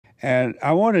And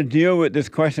I want to deal with this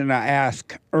question I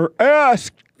asked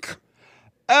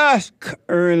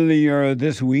earlier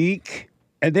this week.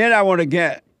 And then I want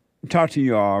to talk to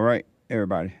you all, right,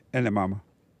 everybody, and the mama.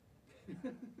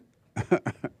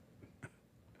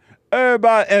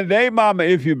 Everybody, and they mama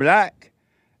if you're black,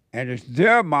 and it's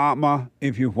their mama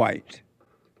if you're white.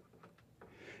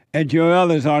 And Joel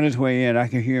is on his way in. I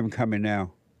can hear him coming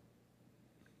now.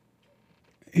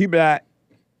 He black.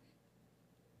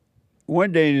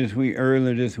 One day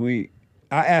earlier this week,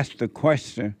 I asked the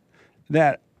question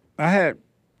that I had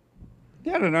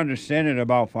got an understanding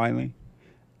about finally.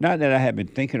 Not that I had been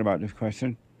thinking about this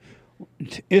question.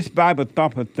 It's Bible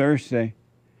Thumper Thursday.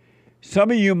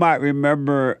 Some of you might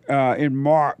remember in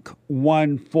Mark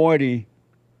 1:40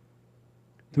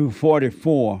 through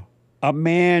 44, a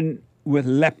man with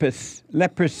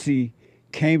leprosy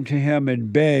came to him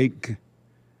and begged,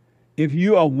 "If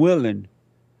you are willing,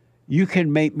 you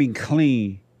can make me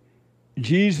clean."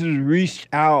 Jesus reached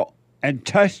out and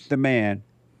touched the man.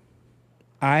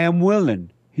 "I am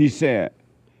willing," he said.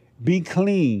 "Be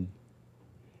clean."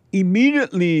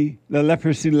 Immediately, the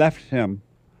leprosy left him,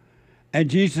 and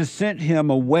Jesus sent him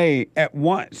away at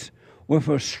once with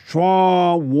a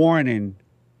strong warning.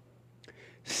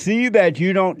 "See that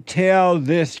you don't tell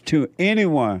this to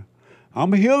anyone.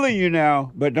 I'm healing you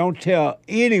now, but don't tell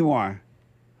anyone."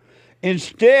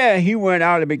 Instead, he went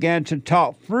out and began to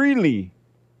talk freely.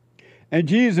 And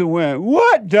Jesus went,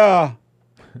 "What the?"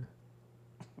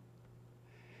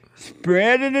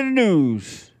 Spreading the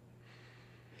news.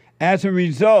 As a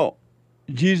result,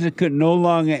 Jesus could no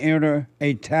longer enter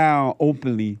a town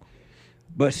openly,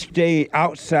 but stayed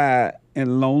outside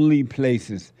in lonely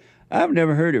places. I've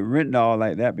never heard it written all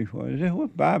like that before.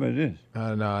 What Bible is this?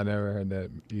 No, I never heard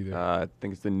that either. I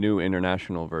think it's the New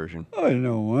International Version. Oh,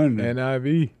 no wonder.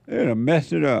 NIV. They done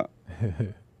messed it up.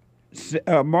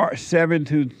 Mark 7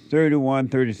 to 31,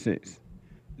 36.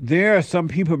 There some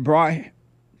people brought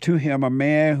to him a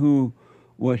man who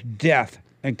was deaf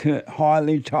and could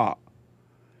hardly talk.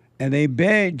 And they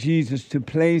begged Jesus to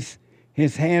place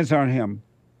his hands on him.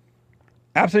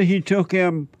 After he took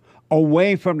him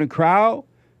away from the crowd,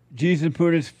 Jesus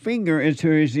put his finger into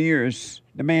his ears,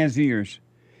 the man's ears.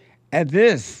 At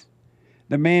this,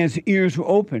 the man's ears were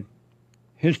open.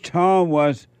 His tongue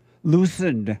was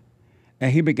loosened,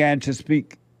 and he began to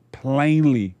speak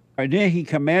plainly. And then he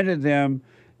commanded them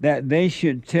that they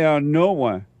should tell no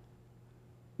one.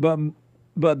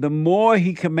 But the more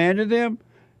he commanded them,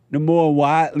 the more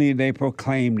widely they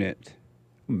proclaimed it.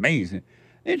 Amazing.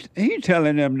 He's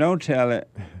telling them, don't tell it.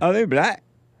 Are they black?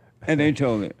 And they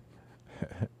told it.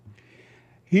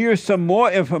 Here's some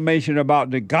more information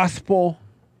about the Gospel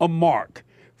of Mark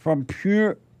from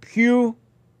Pursue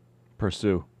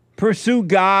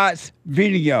God's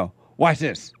video. Watch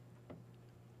this.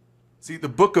 See, the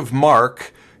book of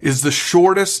Mark is the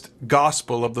shortest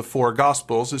gospel of the four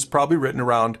gospels. It's probably written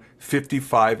around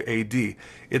 55 AD.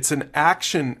 It's an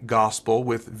action gospel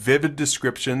with vivid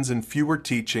descriptions and fewer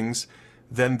teachings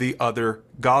than the other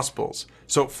gospels.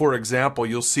 So, for example,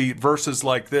 you'll see verses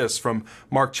like this from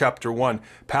Mark chapter 1.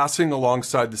 Passing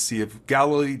alongside the Sea of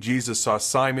Galilee, Jesus saw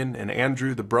Simon and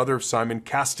Andrew, the brother of Simon,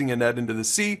 casting a net into the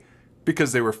sea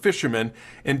because they were fishermen.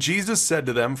 And Jesus said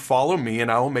to them, "Follow me,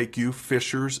 and I will make you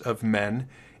fishers of men."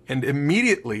 And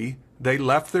immediately they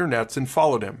left their nets and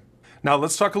followed him. Now,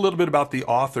 let's talk a little bit about the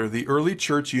author. The early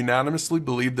church unanimously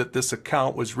believed that this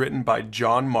account was written by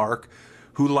John Mark,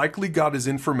 who likely got his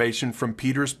information from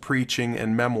Peter's preaching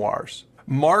and memoirs.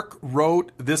 Mark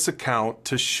wrote this account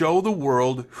to show the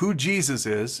world who Jesus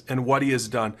is and what he has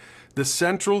done. The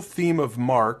central theme of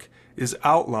Mark is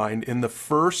outlined in the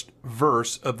first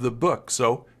verse of the book.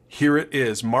 So here it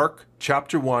is, Mark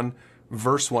chapter 1,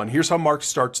 verse 1. Here's how Mark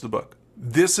starts the book.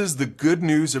 This is the good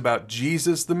news about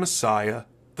Jesus the Messiah,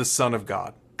 the Son of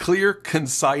God. Clear,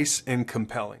 concise, and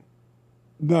compelling.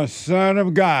 The Son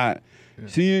of God. Yeah.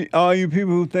 See, all you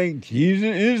people who think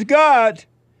Jesus is God,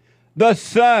 the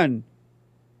Son.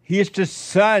 He is the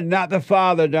Son, not the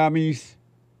Father, dummies.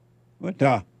 What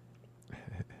the?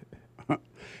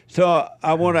 So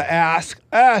I want to ask,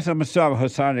 I'm going to start with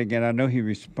Hassan again. I know he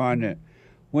responded.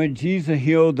 When Jesus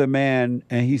healed the man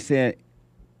and he said,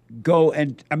 don't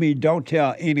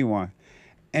tell anyone.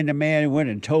 And the man went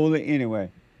and told it anyway.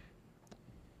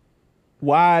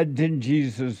 Why did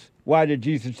Jesus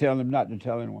tell him not to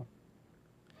tell anyone?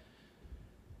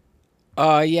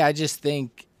 I just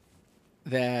think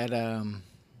that,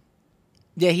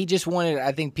 he just wanted,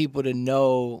 I think, people to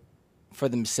know for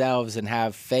themselves and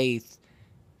have faith,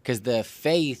 because the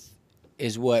faith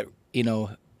is what,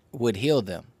 would heal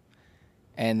them,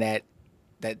 and that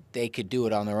they could do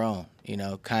it on their own,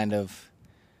 kind of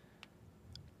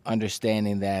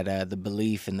understanding that the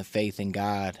belief and the faith in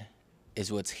God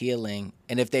is what's healing.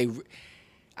 And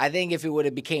I think if it would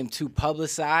have became too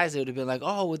publicized, it would have been like,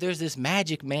 oh, well, there's this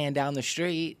magic man down the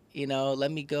street,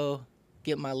 let me go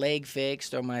get my leg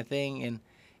fixed or my thing. And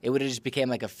it would have just became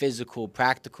like a physical,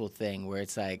 practical thing where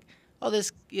it's like, oh,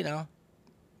 this,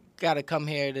 got to come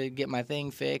here to get my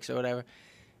thing fixed or whatever.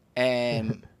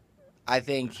 And I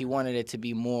think he wanted it to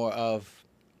be more of,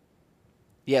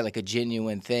 like a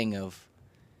genuine thing of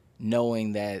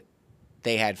knowing that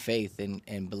they had faith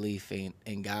and belief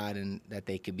in God and that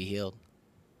they could be healed.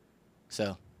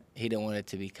 So he didn't want it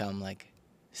to become like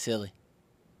silly.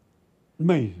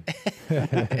 Amazing.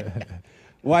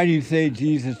 Why do you say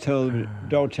Jesus told him,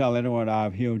 don't tell anyone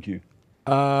I've healed you?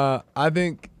 I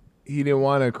think he didn't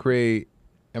want to create,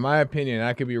 in my opinion,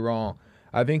 I could be wrong.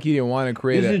 I think he didn't want to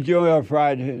create This is JLP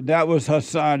Friday. That was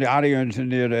Hassan, the audience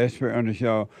engineer, the expert on the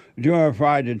show. JLP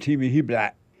Friday, TV, he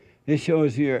black. His show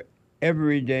is here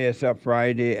every day except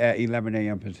Friday at 11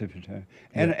 a.m. Pacific time.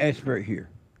 And an expert here.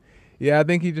 Yeah, I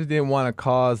think he just didn't want to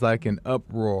cause like an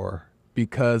uproar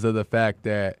because of the fact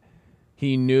that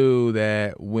he knew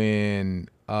that when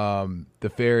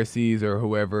the Pharisees or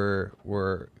whoever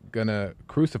were going to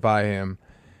crucify him,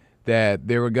 that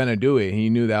they were going to do it. He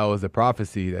knew that was a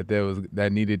prophecy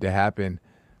that needed to happen.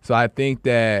 So I think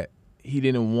that he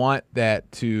didn't want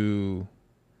that to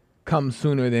come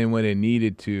sooner than when it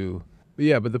needed to.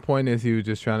 But the point is he was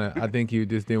just trying to, I think he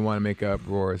just didn't want to make an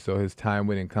uproar, so his time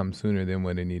wouldn't come sooner than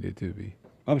when it needed to be.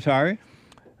 I'm sorry?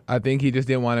 I think he just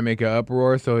didn't want to make an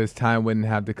uproar, so his time wouldn't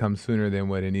have to come sooner than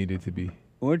what it needed to be.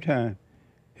 What time?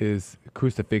 His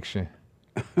crucifixion.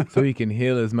 So he can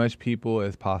heal as much people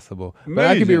as possible. Amazing. But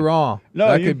I could be wrong. No,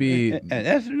 that could be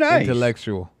that's nice.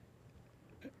 Intellectual.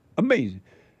 Amazing.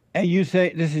 And you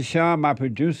say, this is Sean, my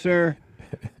producer,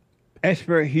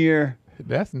 expert here.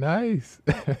 That's nice.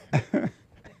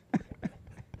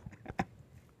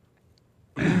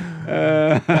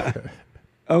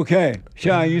 Okay.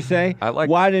 Sean, you say,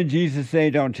 why did Jesus say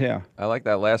don't tell? I like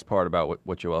that last part about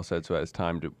what Joel said, so his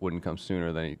time wouldn't come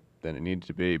sooner than it needed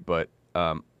to be. But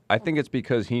I think it's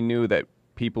because he knew that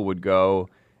people would go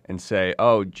and say,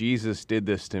 oh, Jesus did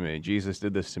this to me. Jesus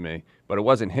did this to me. But it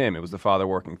wasn't him. It was the Father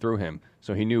working through him.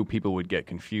 So he knew people would get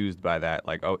confused by that.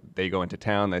 Like, oh, they go into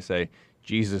town, they say,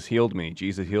 Jesus healed me.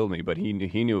 Jesus healed me. But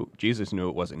Jesus knew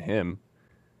it wasn't him.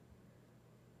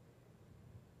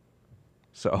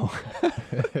 So,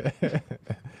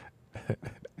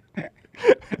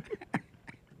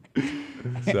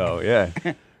 yeah,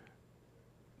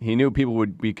 he knew people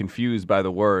would be confused by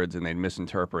the words and they'd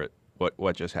misinterpret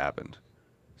what just happened.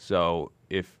 So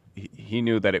if he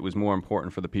knew that it was more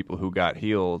important for the people who got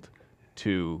healed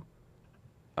to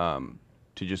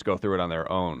just go through it on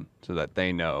their own so that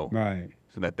they know, right?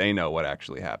 So that they know what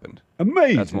actually happened.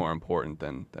 Amazing. That's more important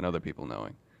than other people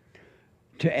knowing.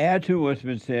 To add to what's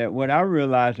been said, what I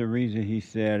realized the reason he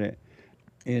said it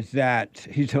is that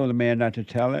he told the man not to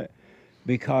tell it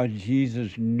because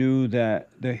Jesus knew that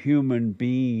the human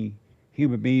beings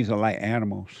are like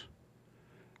animals,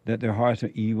 that their hearts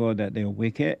are evil, that they're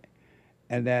wicked,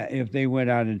 and that if they went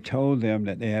out and told them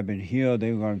that they had been healed,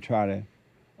 they were going to try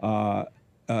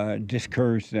to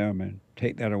discourage them and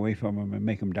take that away from them and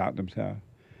make them doubt themselves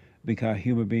because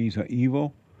human beings are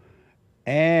evil.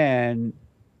 And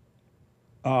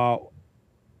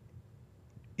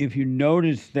if you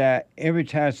notice that every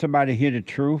time somebody hear the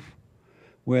truth,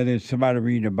 whether it's somebody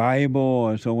reading the Bible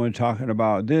or someone talking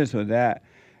about this or that,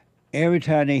 every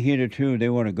time they hear the truth, they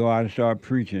want to go out and start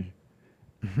preaching.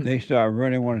 They start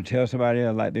running, want to tell somebody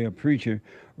else like they're a preacher,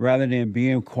 rather than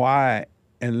being quiet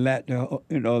and let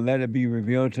it be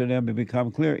revealed to them and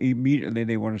become clear. Immediately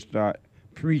they want to start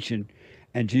preaching,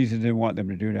 and Jesus didn't want them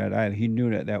to do that either. He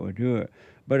knew that would do it.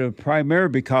 But it was primarily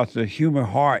because the human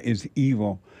heart is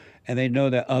evil, and they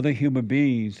know that other human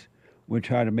beings would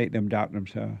try to make them doubt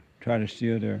themselves, try to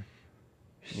steal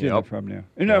it from them.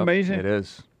 Isn't that amazing? It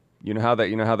is. You know how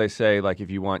they say, like,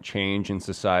 if you want change in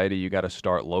society, you got to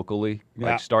start locally.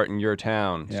 Yeah. Like, start in your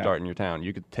town. Yeah. Start in your town.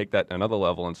 You could take that another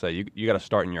level and say you got to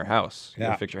start in your house. You Yeah.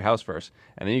 gotta fix your house first,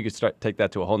 and then you could take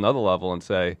that to a whole nother level and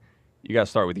say you got to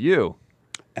start with you.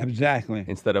 Exactly.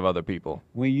 Instead of other people.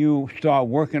 When you start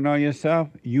working on yourself,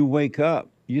 you wake up.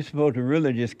 You're supposed to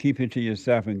really just keep it to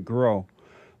yourself and grow.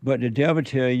 But the devil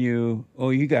tell you, oh,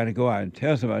 you got to go out and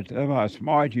tell them how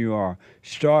smart you are.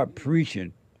 Start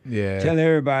preaching. Yeah. Tell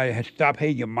everybody, stop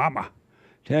hating your mama.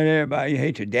 Tell everybody you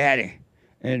hate your daddy.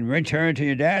 And return to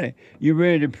your daddy. You're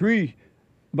ready to preach.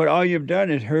 But all you've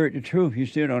done is heard the truth. You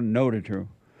still don't know the truth.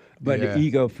 But the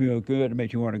ego feels good to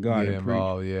make you want to go out and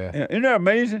preach. Isn't that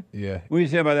amazing? Yeah. What do you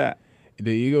say about that?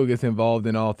 The ego gets involved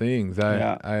in all things.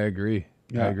 I agree.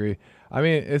 Yeah. I agree. I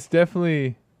mean, it's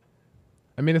definitely.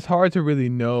 I mean, it's hard to really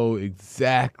know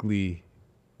exactly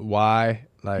why.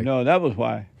 Like, No, that was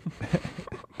why.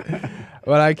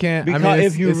 but I can't. I Because mean,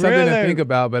 if you it's something to really- think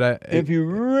about. But If you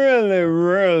really,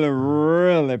 really,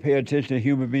 really pay attention to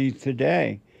human beings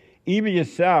today, even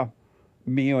yourself,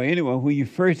 me or anyone, when you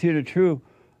first hear the truth,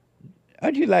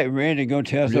 aren't you like ready to go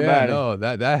tell somebody? yeah, no,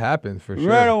 that happens for sure.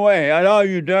 Right away. I know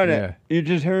you've done Yeah. it. You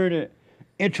just heard it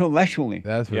intellectually.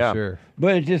 That's for Yeah. sure.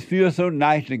 But it just feels so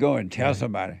nice to go and tell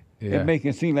somebody. Yeah. It makes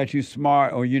it seem like you're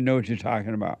smart or you know what you're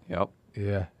talking about. Yep.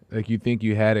 Yeah, like you think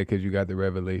you had it because you got the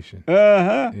revelation.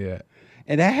 Uh-huh. Yeah,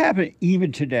 And that happened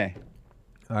even today.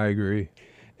 I agree.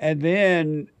 And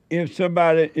then if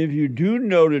you do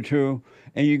know the truth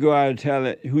and you go out and tell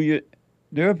it,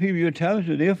 there are people you're telling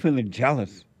to, they're feeling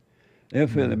jealous. They're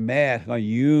feeling mad like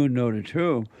you know the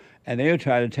truth, and they'll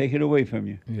try to take it away from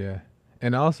you. Yeah,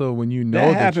 and also when you know That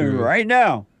the happened truth, right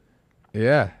now.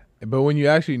 Yeah, but when you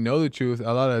actually know the truth,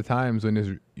 a lot of the times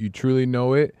when you truly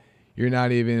know it, you're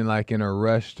not even like in a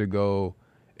rush to go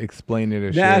explain it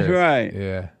or That's share it. right.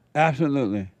 Yeah,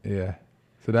 Absolutely. yeah.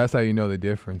 So that's how you know the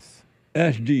difference.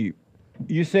 That's deep.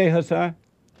 You say, Hassan?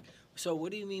 So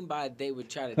what do you mean by they would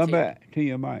try to Come take? back to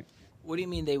your mic. What do you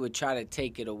mean they would try to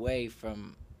take it away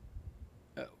from?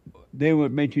 They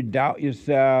would make you doubt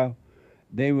yourself.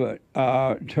 They would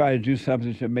try to do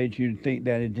something to make you think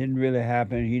that it didn't really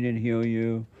happen, he didn't heal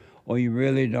you, or you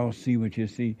really don't see what you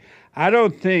see. I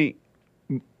don't think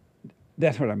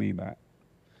that's what I mean by it.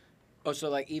 Oh, so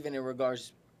like even in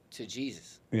regards to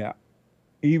Jesus. Yeah.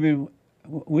 Even,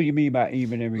 what do you mean by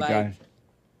even in regards?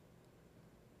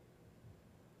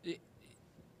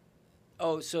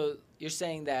 Oh, so you're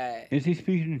saying that? Is he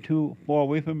speaking too far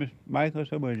away from his mic or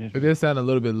something? It did sound a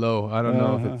little bit low. I don't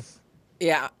know if Uh-huh. it's.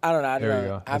 Yeah, I don't know. I don't There we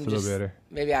know. go. That's a little better.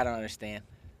 Maybe I don't understand.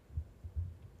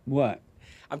 What?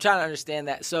 I'm trying to understand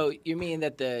that. So you mean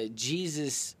that the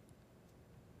Jesus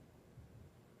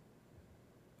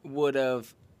would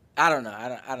have? I don't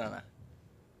know. I don't know.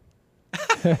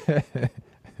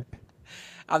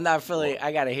 I'm not fully.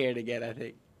 I gotta hear it again, I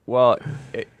think. Well,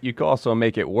 you can also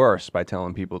make it worse by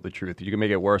telling people the truth. You can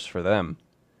make it worse for them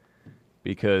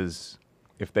because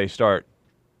if they start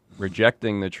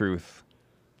rejecting the truth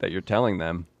that you're telling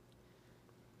them,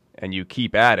 and you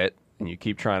keep at it, and you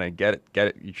keep trying to get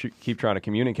it, you keep trying to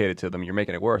communicate it to them, you're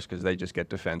making it worse because they just get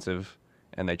defensive,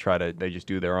 and they just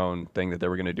do their own thing that they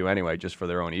were going to do anyway, just for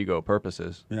their own ego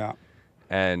purposes. Yeah.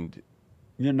 And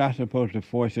You're not supposed to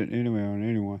force it anyway on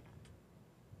anyone.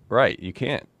 right, you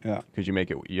can't. Yeah. Because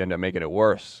you end up making it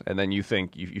worse, and then you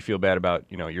think you feel bad about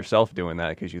yourself doing that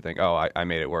because you think, oh, I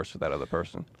made it worse for that other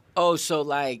person. Oh, so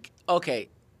like, okay.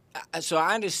 So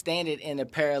I understand it in a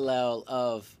parallel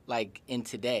of like in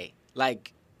today.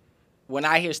 Like when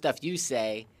I hear stuff you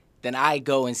say, then I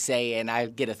go and say and I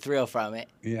get a thrill from it.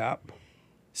 Yeah.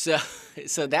 So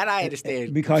that I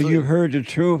understand. Because completely. you've heard the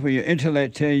truth and your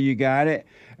intellect tell you got it,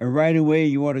 and right away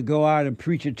you want to go out and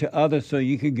preach it to others so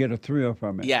you can get a thrill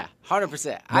from it. Yeah,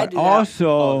 100%. I But do that all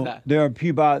also, the time. there are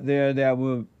people out there that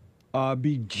will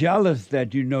be jealous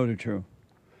that you know the truth,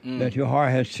 that your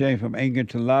heart has changed from anger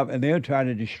to love, and they'll try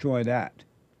to destroy that.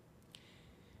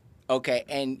 Okay,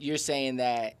 and you're saying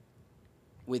that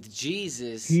with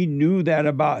Jesus, He knew that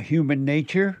about human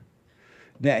nature,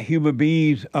 that human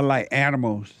beings are like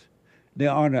animals.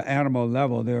 They're on an animal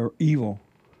level. They're evil.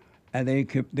 And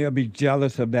they'll be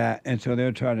jealous of that, and so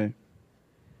they'll try to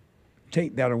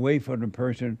take that away from the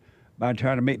person by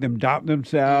trying to make them doubt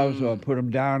themselves or put them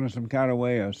down in some kind of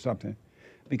way or something,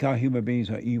 because human beings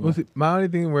are evil. Well, see, my only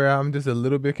thing where I'm just a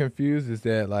little bit confused is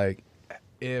that, like,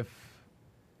 if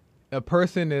a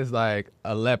person is like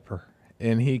a leper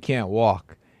and he can't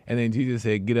walk, and then Jesus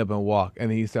said, get up and walk,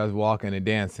 and then he starts walking and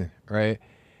dancing, right?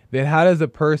 Then how does a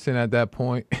person at that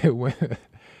point, when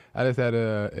I just had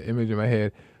an image in my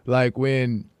head, like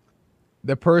when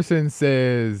the person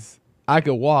says, I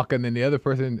could walk, and then another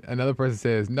person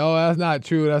says, no, that's not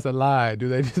true, that's a lie. Do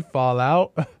they just fall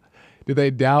out? Do they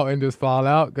doubt and just fall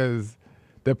out because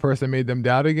the person made them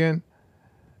doubt again?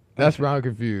 That's where I'm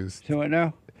confused. So what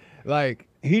now? Like,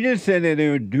 He didn't say that they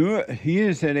would do it. He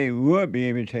didn't say they would be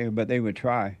able to take it, but they would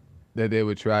try. that they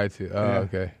would try to. Oh, Yeah.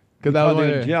 okay. Because I was they're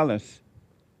wondering, jealous.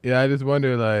 yeah, I just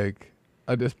wonder, like,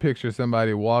 I just picture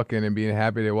somebody walking and being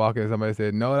happy they're walking, and somebody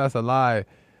said, no, that's a lie.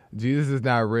 Jesus is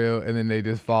not real, and then they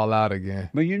just fall out again.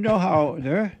 But you know how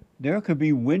there could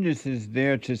be witnesses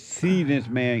there to see this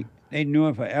man. They knew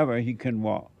him forever. He couldn't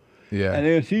walk. Yeah. And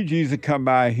they'll see Jesus come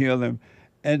by and heal him.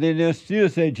 And then they'll still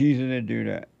say Jesus didn't do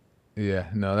that. Yeah,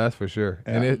 no, that's for sure.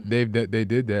 Yeah. And they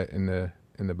did that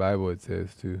in the Bible, it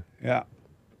says too. Yeah.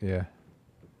 Yeah.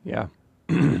 Yeah.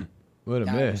 What a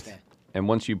I mess. understand. And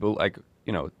once you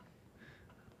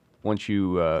once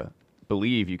you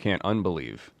believe, you can't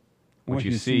unbelieve. Once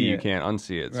you see, you can't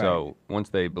unsee it. Right. So once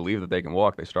they believe that they can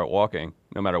walk, they start walking.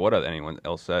 No matter what anyone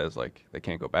else says, like they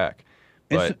can't go back.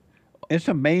 But It's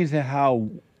amazing how.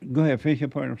 Go ahead, finish your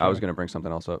point. I was going to bring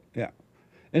something else up. Yeah,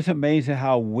 it's amazing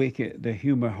how wicked the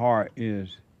human heart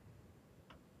is.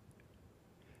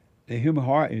 The human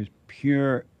heart is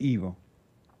pure evil.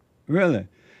 Really,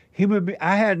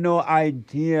 I had no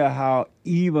idea how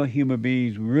evil human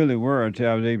beings really were until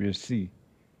I was able to see.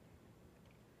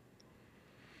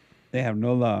 They have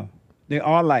no love. They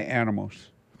are like animals.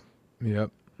 Yep.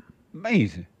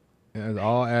 Amazing. And it's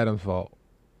all Adam's fault.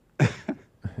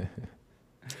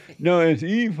 No, it's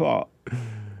Eve's fault.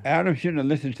 Adam shouldn't have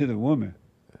listened to the woman.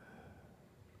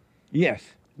 Yes,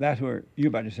 that's where you're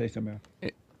about to say something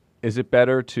else. Is it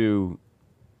better to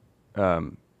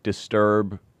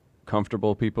disturb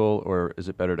comfortable people, or is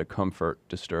it better to comfort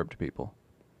disturbed people?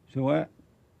 So what?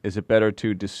 Is it better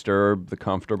to disturb the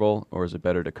comfortable, or is it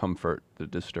better to comfort the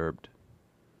disturbed?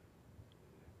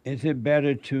 Is it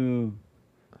better to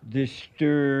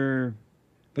disturb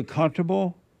the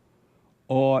comfortable,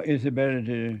 or is it better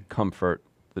to... Comfort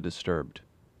the disturbed.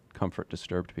 Comfort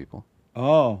disturbed people.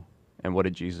 Oh, And what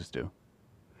did Jesus do?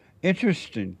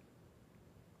 interesting.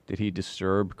 Did he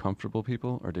disturb comfortable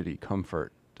people, or did he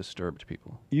comfort disturbed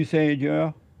people? You say it,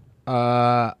 Joel?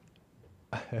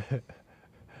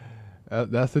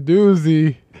 That's a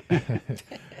doozy.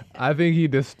 I think he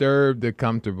disturbed the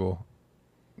comfortable,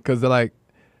 because like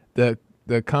the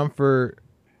comfort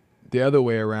the other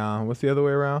way around. What's the other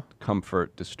way around?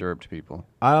 Comfort disturbed people.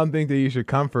 I don't think that you should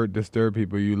comfort disturbed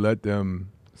people. You let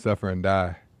them suffer and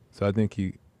die. So I think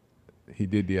he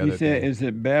did the other He said, thing. is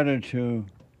it better to...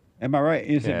 Am I right?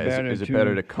 Is it better is it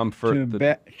better to comfort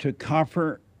to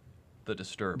comfort the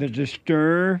disturbed? the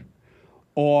disturbed,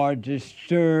 or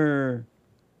disturb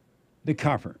the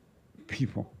comfort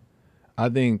people? I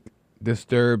think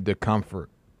disturb the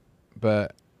comfort,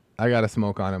 but I got to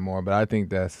smoke on it more. But I think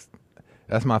that's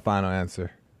my final answer.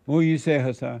 What do you say,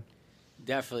 Hassan?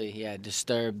 Definitely, yeah.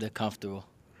 Disturb the comfortable.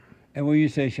 And what do you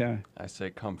say, Sean? I say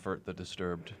comfort the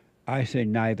disturbed. I say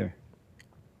neither.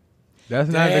 That's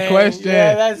not the Dang, question.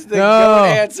 Yeah, that's the No.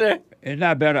 good answer. It's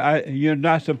not better. You're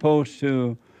not supposed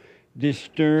to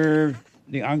disturb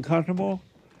the uncomfortable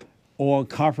or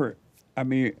comfort.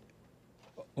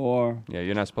 Or Yeah,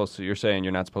 you're not supposed to. You're saying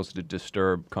you're not supposed to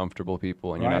disturb comfortable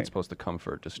people, and you're Right. not supposed to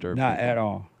comfort disturbed not people. at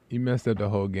all. You messed up the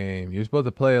whole game. You're supposed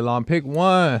to play along. Pick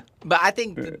one. But I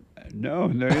think, No,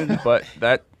 there isn't. But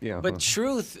that, but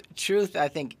truth, I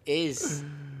think is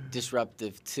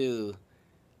disruptive too.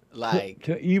 Like,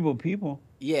 to evil people.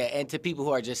 yeah, and to people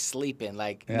who are just sleeping,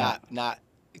 like Yeah. not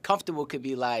comfortable could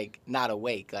be like not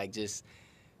awake, like just.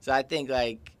 So I think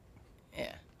like,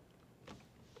 yeah.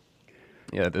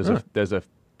 Yeah, there's a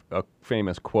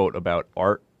famous quote about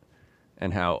art,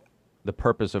 and how the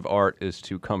purpose of art is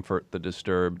to comfort the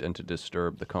disturbed and to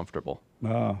disturb the comfortable.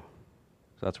 Oh,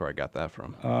 So that's where I got that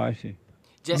from. I see.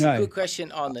 Just Nice. a quick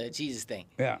question on the Jesus thing.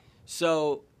 Yeah.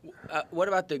 So, what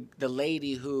about the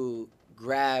lady who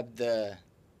grabbed the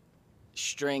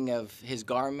string of his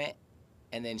garment,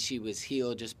 and then she was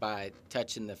healed just by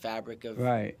touching the fabric of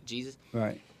Right. Jesus?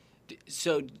 Right.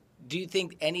 So, do you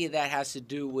think any of that has to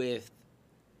do with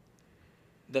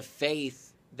the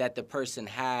faith that the person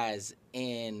has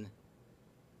in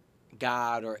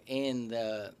God or in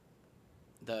the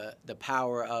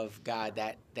power of God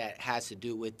that has to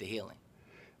do with the healing?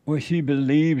 Well, she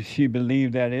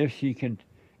believed that if she can,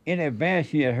 in advance,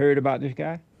 she had heard about this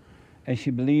guy, and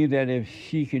she believed that if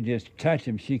she could just touch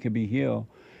him, she could be healed.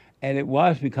 And it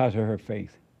was because of her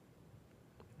faith.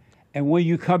 And when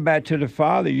you come back to the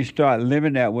Father, you start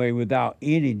living that way without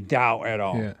any doubt at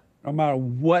all. Yeah. No matter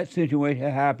what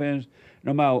situation happens,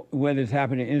 no matter whether it's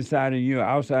happening inside of you or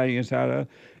outside of you, inside of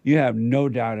you have no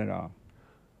doubt at all.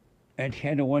 And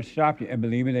can no one stop you? And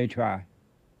believe me, they try.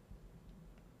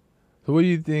 So what do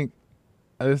you think?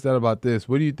 I just thought about this.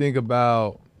 What do you think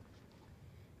about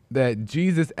that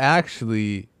Jesus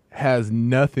actually has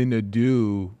nothing to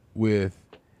do with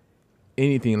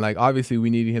anything? Like, obviously we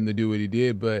needed him to do what he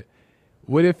did, but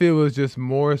what if it was just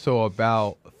more so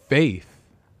about faith?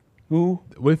 Who?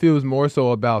 What if it was more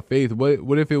so about faith?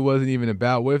 What if it wasn't even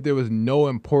about? What if there was no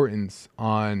importance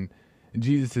on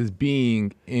Jesus'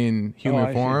 being in human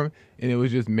I form, and it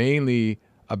was just mainly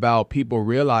about people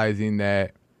realizing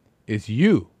that it's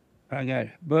you? I got it.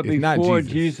 But It's not before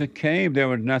Jesus. Jesus came, there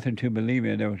was nothing to believe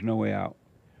in. There was no way out.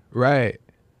 Right.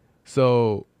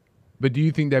 So, but do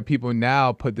you think that people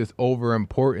now put this over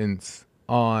importance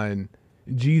on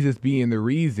Jesus being the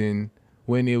reason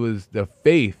when it was the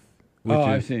faith which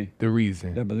I is see. the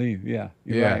reason. They believe, yeah.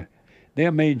 You're Yeah. right. They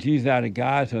made Jesus out of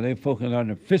God, so they focus on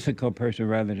the physical person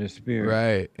rather than the spirit.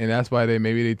 Right. And that's why they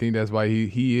think that's why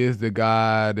he is the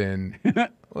God and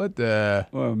what the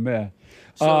Oh, man.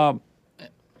 So-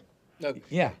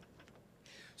 Yeah.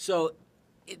 So,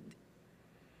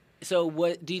 so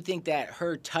what do you think that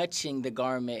her touching the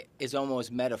garment is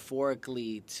almost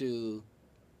metaphorically to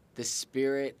the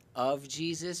spirit of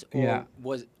Jesus? Or Yeah.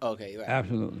 was okay? Right.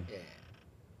 Absolutely. Yeah.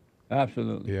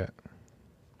 Absolutely. yeah.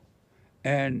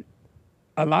 And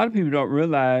a lot of people don't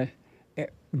realize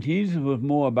Jesus was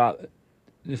more about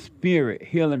the spirit,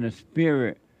 healing the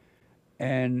spirit.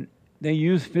 And they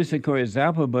use physical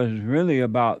example, but it's really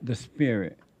about the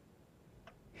spirit,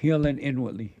 healing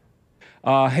inwardly.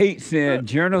 Haight said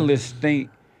journalists think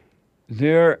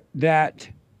their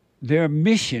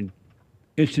mission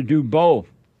is to do both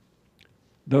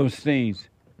those things.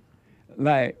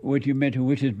 Like what you mentioned,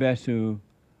 which is best to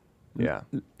Yeah.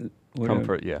 whatever.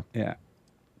 Comfort, yeah. Yeah.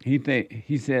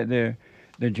 He said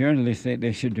the journalists think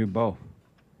they should do both.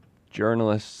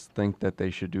 Journalists think that they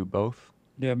should do both.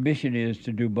 Their mission is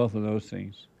to do both of those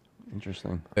things.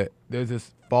 Interesting. There's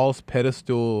this false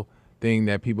pedestal thing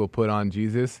that people put on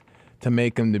Jesus to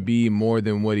make him to be more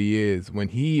than what he is. When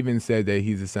he even said that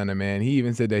he's the Son of Man, he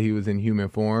even said that he was in human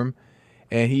form,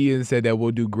 and he even said that we'll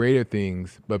do greater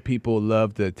things. But people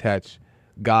love to attach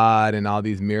God and all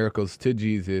these miracles to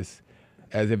Jesus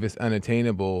as if it's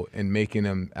unattainable and making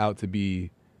him out to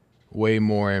be way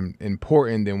more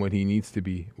important than what he needs to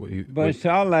be. But it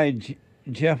sounds like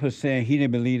Jeff was saying he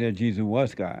didn't believe that Jesus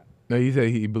was God. No, he said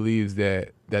he believes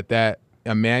that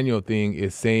Emmanuel thing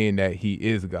is saying that he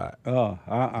is God. Oh,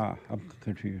 I'm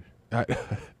confused.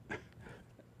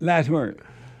 Last word.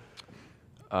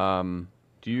 Do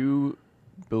you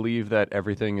believe that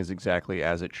everything is exactly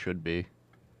as it should be?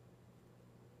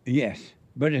 Yes,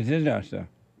 but it's in us, though.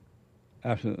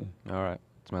 Absolutely. All right.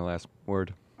 That's my last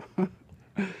word.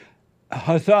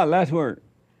 Hassan, last word.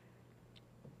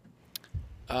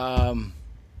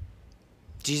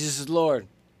 Jesus is Lord.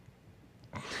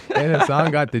 And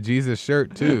Hassan got the Jesus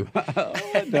shirt too.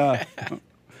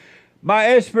 My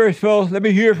experts, folks. Let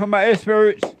me hear from my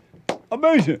experts.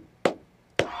 Amazing.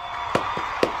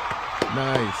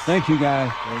 Nice. Thank you,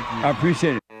 guys. Thank you. I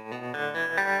appreciate it.